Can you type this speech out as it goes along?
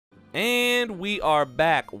And we are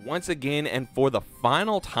back once again and for the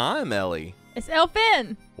final time, Ellie. It's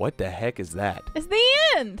Elfin. What the heck is that? It's the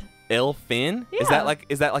end. Elfin? Yeah.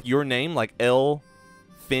 Is that like your name, like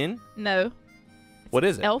Elfin? No. What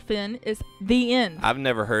is it? Elfin is the end. I've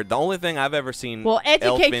never heard. The only thing I've ever seen educate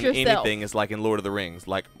Elfin yourself. anything is like in Lord of the Rings.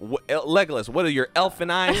 Like Legolas, what do your elfin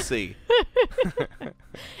eyes see?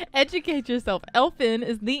 Educate yourself. Elfin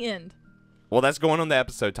is the end. Well, that's going on the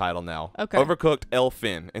episode title now. Okay. Overcooked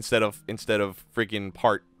Elfin instead of freaking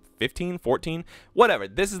part 15, 14, whatever.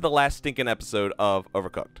 This is the last stinking episode of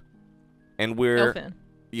Overcooked, and Elfin.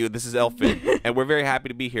 This is Elfin, and we're very happy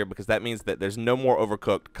to be here because that means that there's no more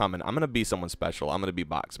Overcooked coming. I'm gonna be someone special. I'm gonna be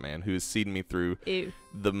Boxman, who's seen me through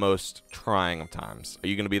the most trying of times. Are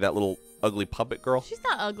you gonna be that little ugly puppet girl? She's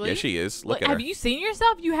not ugly. Yeah, she is. Look at her. Have you seen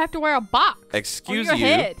yourself? You have to wear a box. Excuse on your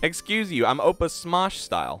you. head. Excuse you. I'm Opa Smosh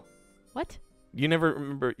style. What? You never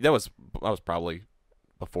remember? That was probably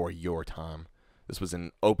before your time. This was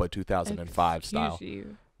in Opa 2005 style.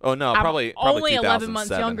 You. Oh no, I'm probably only 2007. 11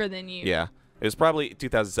 months younger than you. Yeah, it was probably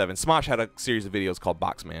 2007. Smosh had a series of videos called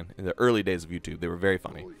Boxman in the early days of YouTube. They were very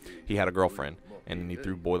funny. He had a girlfriend, and he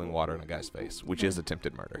threw boiling water in a guy's face, which is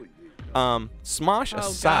attempted murder. Smosh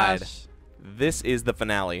aside, gosh. this is the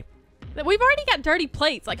finale. We've already got dirty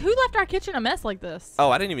plates. Like, who left our kitchen a mess like this? Oh,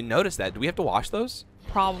 I didn't even notice that. Do we have to wash those?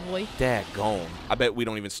 Probably. Daggone. I bet we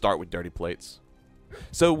don't even start with dirty plates.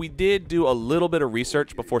 So we did do a little bit of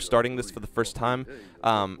research before starting this for the first time.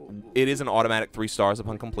 It is an automatic 3 stars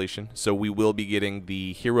upon completion, so we will be getting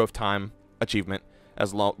the Hero of Time achievement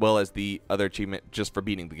as well as the other achievement just for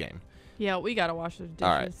beating the game. Yeah, we gotta wash those dishes.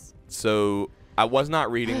 All right. So I was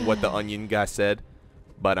not reading what the onion guy said,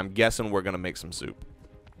 but I'm guessing we're gonna make some soup.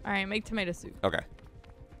 All right, make tomato soup. Okay.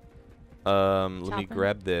 Let me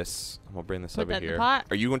grab this. I'm gonna bring this over that in here. the pot.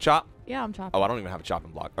 Are you gonna chop? Yeah, I'm chopping. Oh, I don't even have a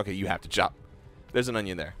chopping block. Okay, you have to chop. There's an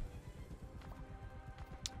onion there.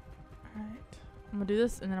 All right, I'm gonna do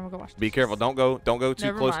this and then I'm gonna go wash. Be careful. Don't go too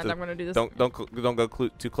Never close mind, to. I'm gonna do this. Don't go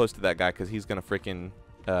too close to that guy because he's gonna freaking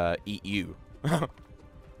eat you.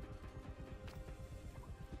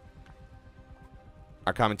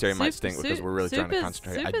 Our commentary might stink because we're really trying to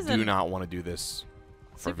concentrate. I do not want to do this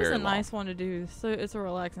for very long. Soup is a nice one to do. So it's a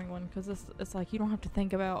relaxing one because it's like you don't have to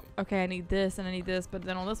think about, okay, I need this and I need this, but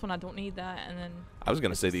then on this one I don't need that, and then. I was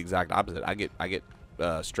gonna say the exact opposite. I get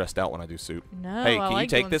stressed out when I do soup. No. Hey, can you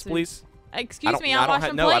take this, please? Excuse me, I'm washing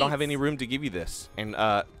plates. No, I don't have any room to give you this, and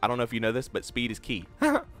I don't know if you know this, but speed is key.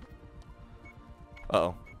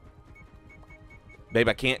 Uh-oh. Babe,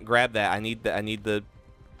 I can't grab that. I need the.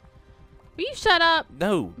 Will you shut up?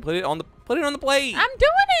 No, put it on the plate. I'm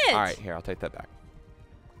doing it. All right, here, I'll take that back.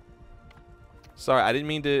 Sorry, I didn't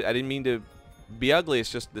mean to be ugly. It's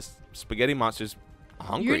just this spaghetti monster's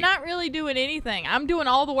hungry. You're not really doing anything. I'm doing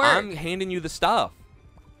all the work. I'm handing you the stuff.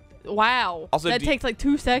 Wow. Also, that takes like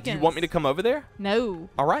 2 seconds. Do you want me to come over there? No.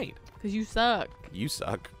 All right. Because you suck. You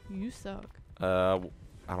suck. You suck. I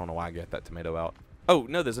don't know why I got that tomato out. Oh,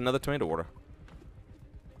 no, there's another tomato order.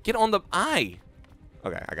 Get on the eye.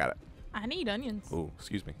 Okay, I got it. I need onions. Oh,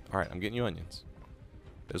 excuse me. All right, I'm getting you onions.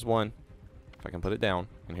 There's one. If I can put it down.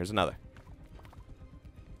 And here's another.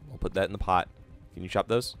 We'll put that in the pot. Can you chop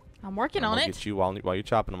those? I'm working on it. Get you while you're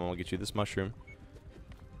chopping them, I'm going to get you this mushroom.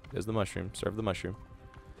 There's the mushroom. Serve the mushroom.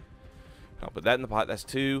 I'll put that in the pot. That's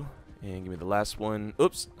 2. And give me the last one.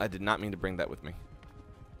 Oops. I did not mean to bring that with me.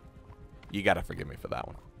 You got to forgive me for that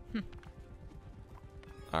one.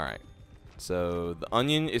 All right. So the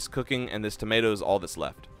onion is cooking, and this tomato is all that's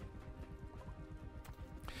left.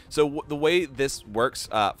 So the way this works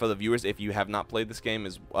for the viewers, if you have not played this game,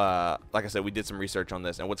 is like I said, we did some research on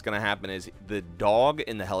this, and what's going to happen is the dog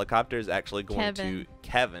in the helicopter is actually going to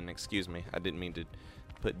Kevin. Excuse me, I didn't mean to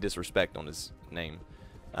put disrespect on his name,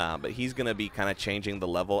 but he's going to be kind of changing the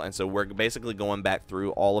level, and so we're basically going back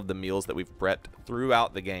through all of the meals that we've prepped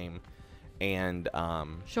throughout the game, and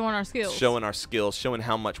showing our skills, showing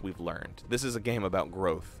how much we've learned. This is a game about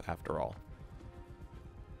growth, after all.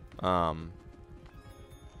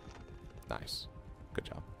 Nice. Good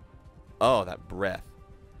job. Oh, that breath.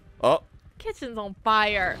 Oh. Kitchen's on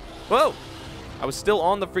fire. Whoa. I was still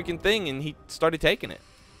on the freaking thing, and he started taking it.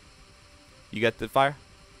 You got the fire?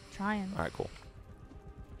 Trying. All right, cool.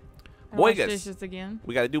 Wash dishes again.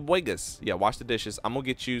 We got to do boigas. Yeah, wash the dishes. I'm going to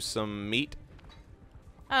get you some meat.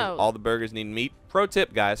 Oh. All the burgers need meat. Pro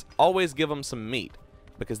tip, guys. Always give them some meat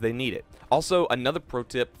because they need it. Also, another pro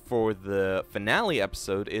tip for the finale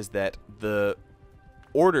episode is that the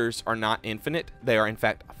orders are not infinite. They are in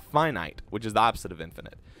fact finite, which is the opposite of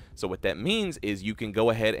infinite. So what that means is you can go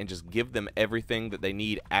ahead and just give them everything that they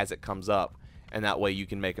need as it comes up, and that way you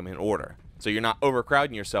can make them in order. So you're not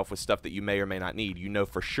overcrowding yourself with stuff that you may or may not need. You know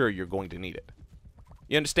for sure you're going to need it.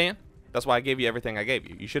 You understand? That's why I gave you everything I gave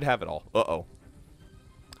you. You should have it all. Uh-oh.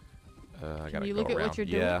 I gotta you go look around. at what you're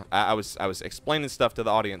doing? Yeah, I was explaining stuff to the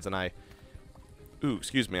audience, and ooh,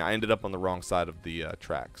 excuse me, I ended up on the wrong side of the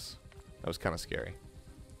tracks. That was kind of scary.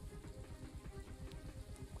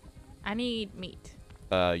 I need meat.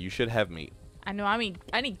 You should have meat. I know. I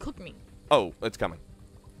need cooked meat. Oh, it's coming.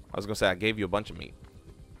 I was gonna say I gave you a bunch of meat.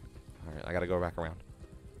 All right, I gotta go back around.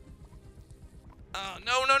 Oh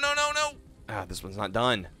no no no no no! Ah, this one's not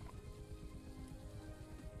done.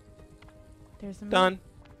 There's some Done. meat.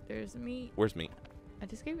 There's the meat. Where's meat? I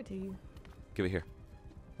just gave it to you. Give it here.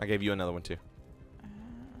 I gave you another one too.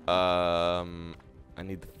 I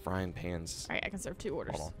need the frying pans. All right, I can serve 2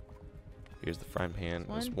 orders. Hold on. Here's the frying pan.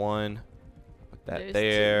 There's There's one. Put that There's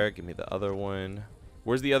there. 2. Give me the other one.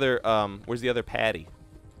 Where's the other patty?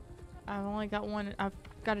 I've only got one. I've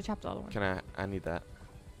got to chop the other one. Can I need that.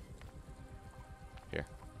 Here.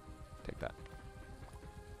 Take that.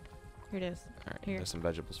 Here it is. All right. Here. There's some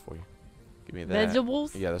vegetables for you. Give me that.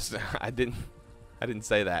 Vegetables? Yeah, that's, I didn't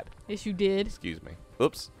say that. Yes, you did. Excuse me.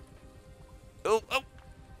 Oops. Oh, oh.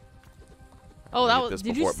 Oh, that was.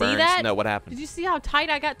 Did you see that? No, what happened? Did you see how tight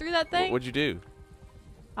I got through that thing? What'd you do?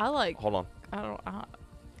 I like. Hold on. I don't know.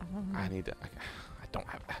 I need to. I don't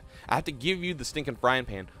have. I have to give you the stinking frying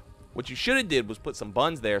pan. What you should have did was put some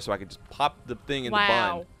buns there so I could just pop the thing in the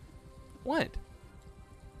bun. What?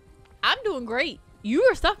 I'm doing great. You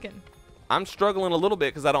are sucking. I'm struggling a little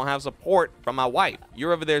bit because I don't have support from my wife.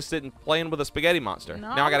 You're over there sitting playing with a spaghetti monster.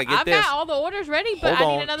 No, now I gotta get this. I've got all the orders ready, but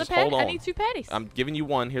I need another patty. I need 2 patties. I'm giving you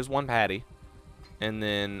one. Here's 1 patty, and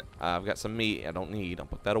then I've got some meat I don't need. I'll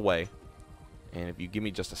put that away. And if you give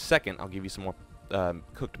me just a second, I'll give you some more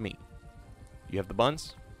cooked meat. You have the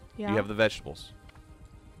buns? Yeah. Do you have the vegetables?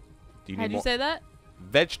 Do you need How'd you more? say that?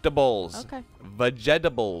 Vegetables. Okay.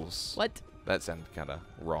 Vegetables. What? That sounded kind of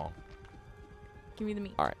wrong. Give me the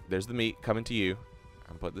meat. All right, there's the meat coming to you.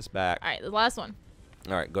 I'm put this back. All right, the last one.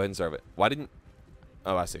 All right, go ahead and serve it. Why didn't?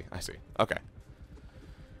 Oh, I see. I see. Okay.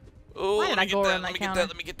 Oh, Why did I go around that counter?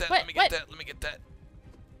 Let me get that. What? Let me get that. Let me get that.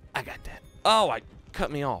 I got that. Oh, I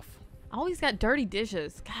cut me off. I always got dirty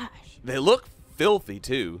dishes. Gosh. They look filthy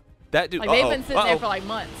too. That dude. Like they've been sitting there for like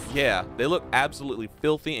months. Yeah, they look absolutely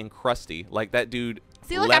filthy and crusty. Like that dude.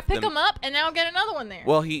 See, look, I pick them up and now I'll get another one there.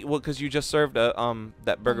 Well, because you just served a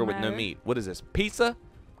that burger with no matter. meat. What is this? Pizza?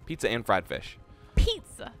 Pizza and fried fish.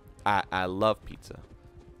 Pizza. I love pizza.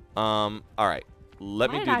 All right.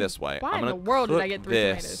 Let me do this way. Why I'm in gonna the world did I cook get 3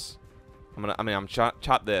 this. tomatoes? I'm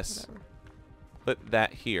chop this. Whatever. Put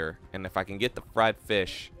that here, and if I can get the fried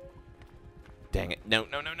fish. Dang it! No!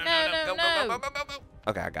 Go!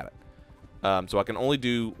 Okay, I got it. So I can only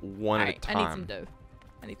do one at a time. I need some dough.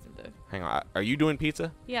 I need some dough. Hang on. Are you doing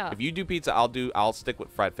pizza? Yeah. If you do pizza, I'll stick with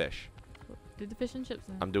fried fish. Do the fish and chips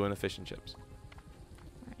then. I'm doing the fish and chips.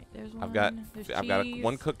 All right, there's one. I've got cheese.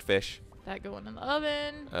 1 cooked fish. That going in the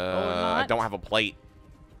oven. I don't have a plate.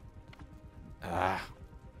 There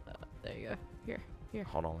you go. Here.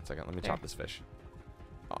 Hold on 1 second. Let me There. chop this fish.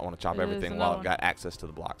 I want to chop There's everything while I've another got access to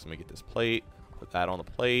the blocks. Let me get this plate. Put that on the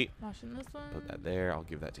plate. Washing this one. Put that there. I'll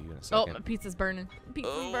give that to you in a Oh, second. my pizza's burning.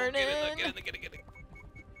 Pizza's Oh, burning. Get it.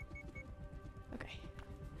 Okay.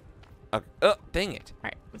 Okay. Oh, dang it. All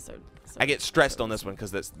right. So I get stressed on this one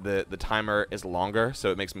because the timer is longer, so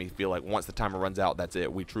it makes me feel like once the timer runs out, that's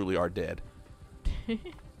it. We truly are dead.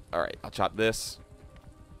 All right. I'll chop this.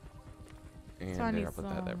 And So I need I'll put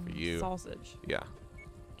that there for you. sausage. Yeah.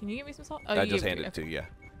 Can you give me some salt? Oh, I you just gave handed it me- to you.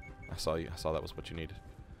 I saw you. I saw that was what you needed.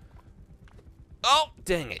 Oh,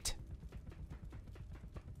 dang it.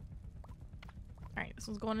 All right, this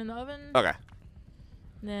one's going in the oven. Okay.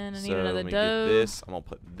 Then I need So another let me dough. get this. I'm gonna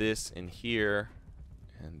put this in here,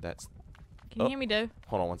 and that's. Can you hand me dough?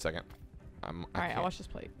 Hold on 1 second. All right, I'll wash this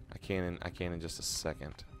plate. I can in just a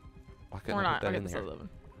second. Why couldn't Or I not. put I'll that get in this there? other oven.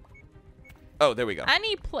 Oh, there we go. I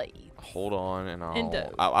need plates. Hold on, and I'll. And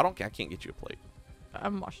dough. I can't get you a plate.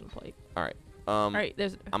 I'm washing the plate. All right. All right,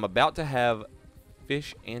 there's. I'm about to have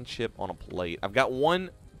fish and chip on a plate. I've got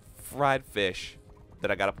 1 fried fish that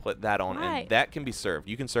I gotta put that on, Right. and that can be served.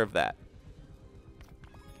 You can serve that.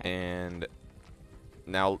 Okay. And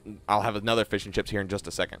now I'll have another fish and chips here in just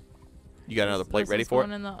a second. You got another plate ready for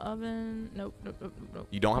Going it? in the oven. Nope.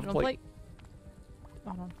 You don't have a No plate?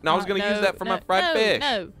 Hold on. No, I was gonna use that for my fried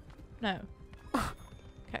fish. No.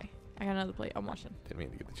 Okay, I got another plate. I'm washing. Didn't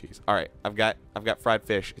mean to get the cheese. All right, I've got fried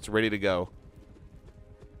fish. It's ready to go.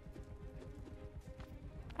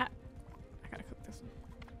 I gotta cook this one.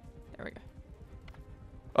 There we go.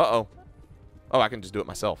 Uh-oh. Oh, I can just do it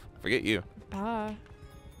myself. Forget you. Bye.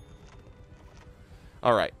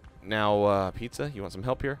 All right. now pizza. You want some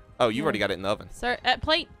help here? Oh, you've already got it in the oven. Sir,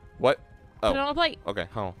 plate. What? Oh. Put it on a plate. Okay,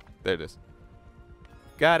 hold on. There it is.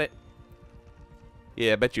 Got it.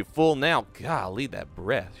 Yeah, I bet you're full now. Golly, that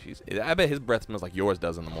breath. I bet his breath smells like yours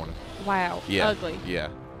does in the morning. Wow. Yeah. Ugly. Yeah.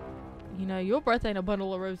 You know, your breath ain't a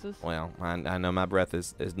bundle of roses. Well, I know my breath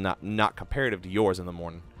is not comparative to yours in the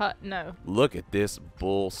morning. No. Look at this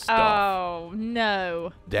bull stuff. Oh,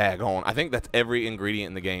 no. Daggone. I think that's every ingredient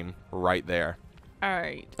in the game right there. All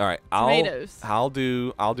right. All right. Tomatoes. I'll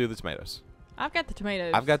do the tomatoes. I've got the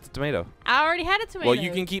tomatoes. I've got the tomato. I already had a tomato. Well,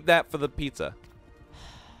 you can keep that for the pizza.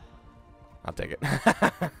 I'll take it.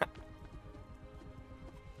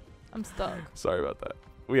 I'm stuck. Sorry about that.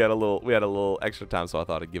 We had a little extra time, so I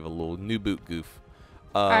thought I'd give a little new boot goof.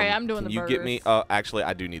 All right, I'm doing the burgers. Can you get me? Oh, actually,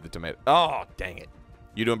 I do need the tomato. Oh, dang it!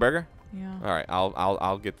 You doing burger? Yeah. All right,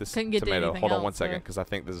 I'll get this tomato. Hold on one second, there. because I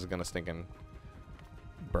think this is gonna stinking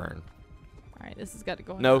burn. All right, this has got to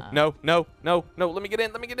go in. No. Let me get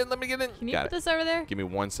in. Can you put this over there? Give me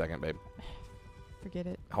 1 second, babe. Forget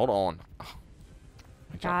it. Hold on. Oh,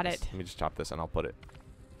 Got it. Let me just chop this and I'll put it.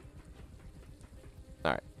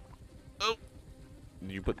 All right. Oh.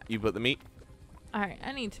 You put the meat? All right,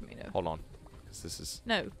 I need tomato. Hold on, because this is.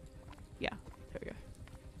 No. Yeah. There we go.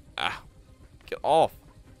 Ah. Get off.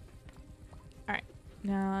 All right.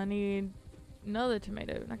 Now I need another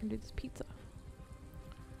tomato, and I can do this pizza.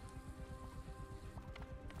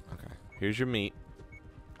 Okay. Here's your meat.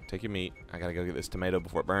 Take your meat. I gotta go get this tomato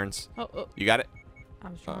before it burns. Oh. You got it? I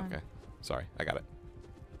was trying. Oh, okay. Sorry, I got it.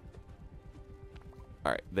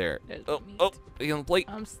 All right, there. There's Oh, the meat. you on the plate?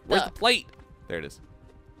 I'm stuck. Where's the plate? There it is.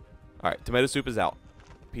 All right, tomato soup is out.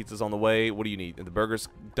 Pizza's on the way. What do you need? And the burger's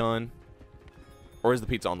done, or is the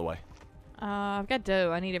pizza on the way? I've got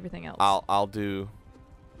dough. I need everything else. I'll do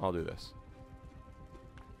this.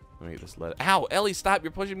 Let me get this lettuce. Ow, Ellie, stop!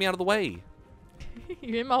 You're pushing me out of the way.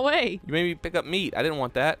 You're in my way. You made me pick up meat. I didn't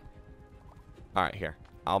want that. All right, here.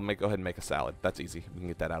 I'll go ahead and make a salad. That's easy. We can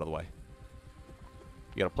get that out of the way.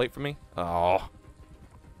 You got a plate for me? Oh.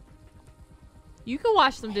 You can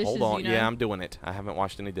wash some dishes. Hold on. You know? Yeah, I'm doing it. I haven't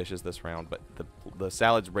washed any dishes this round, but the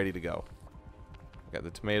salad's ready to go. I got the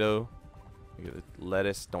tomato. I got the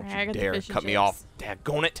lettuce. Don't you dare cut me off.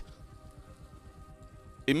 Daggone it.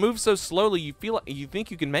 It moves so slowly. You think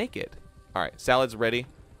you can make it. All right, salad's ready.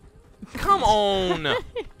 Come on.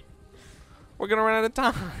 We're gonna run out of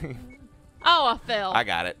time. Oh, I fell. I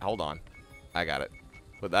got it. Hold on. I got it.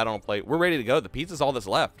 Put that on a plate. We're ready to go. The pizza's all that's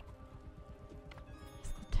left. It's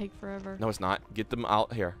gonna take forever. No, it's not. Get them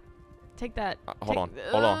out here. Take that. Hold on.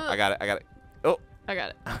 I got it. Oh. I got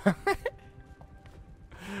it.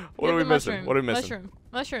 What are we missing? What are we missing?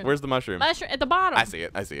 Mushroom. Where's the mushroom? Mushroom at the bottom. I see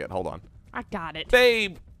it. Hold on. I got it.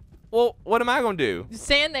 Babe. Well, what am I gonna do? Just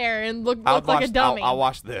stand there and look like a dummy. I'll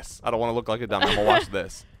wash this. I don't want to look like a dummy. I'm gonna wash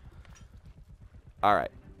this. All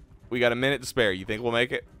right. We got a minute to spare. You think we'll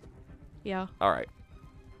make it? Yeah. All right.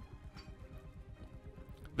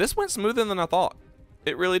 This went smoother than I thought.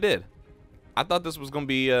 It really did. I thought this was gonna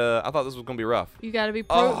be. rough. You gotta be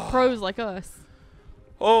pros like us.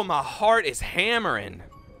 Oh, my heart is hammering.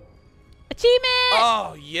 Achievement!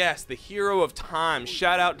 Oh, yes, the hero of time.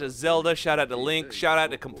 Shout out to Zelda, shout out to Link, shout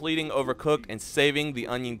out to completing Overcooked and saving the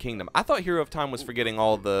Onion Kingdom. I thought hero of time was for getting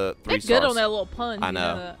all the 3 stars. They're good on that little pun. I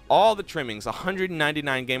know. All the trimmings,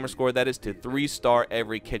 199 gamer score. That is to 3-star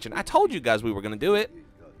every kitchen. I told you guys we were going to do it.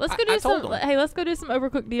 Let's go do some. Hey, let's go do some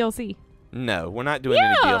Overcooked DLC. No, we're not doing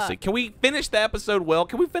any DLC. Can we finish the episode well?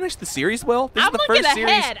 Can we finish the series well? This I'm is the looking first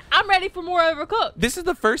ahead. Series. I'm ready for more Overcooked. This is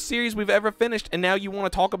the first series we've ever finished, and now you want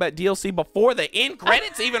to talk about DLC before the end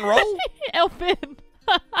credits even roll? Elfin.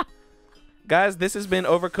 Guys, this has been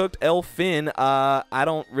Overcooked Elfin. I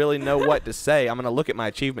don't really know what to say. I'm going to look at my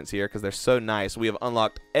achievements here because they're so nice. We have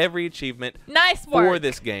unlocked every achievement for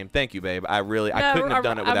this game. Thank you, babe. I couldn't have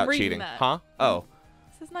done it without cheating. That. Huh? Oh.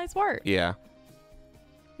 This is nice work. Yeah.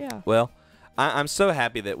 Yeah. Well, I'm so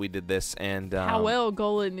happy that we did this. And how well,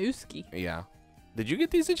 Golanuski. Yeah. Did you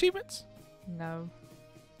get these achievements? No.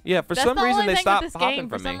 Yeah, for some reason they stopped popping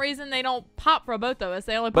for me. For some reason they don't pop for both of us.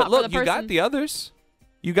 They only pop but look, for the person. you got the others.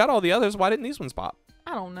 You got all the others. Why didn't these ones pop?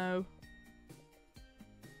 I don't know.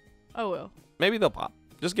 Oh, well. Maybe they'll pop.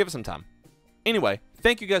 Just give it some time. Anyway,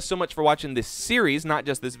 thank you guys so much for watching this series, not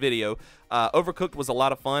just this video. Overcooked was a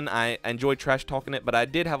lot of fun. I enjoyed trash talking it, but I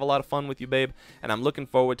did have a lot of fun with you, babe. And I'm looking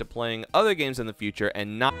forward to playing other games in the future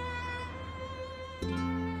and not...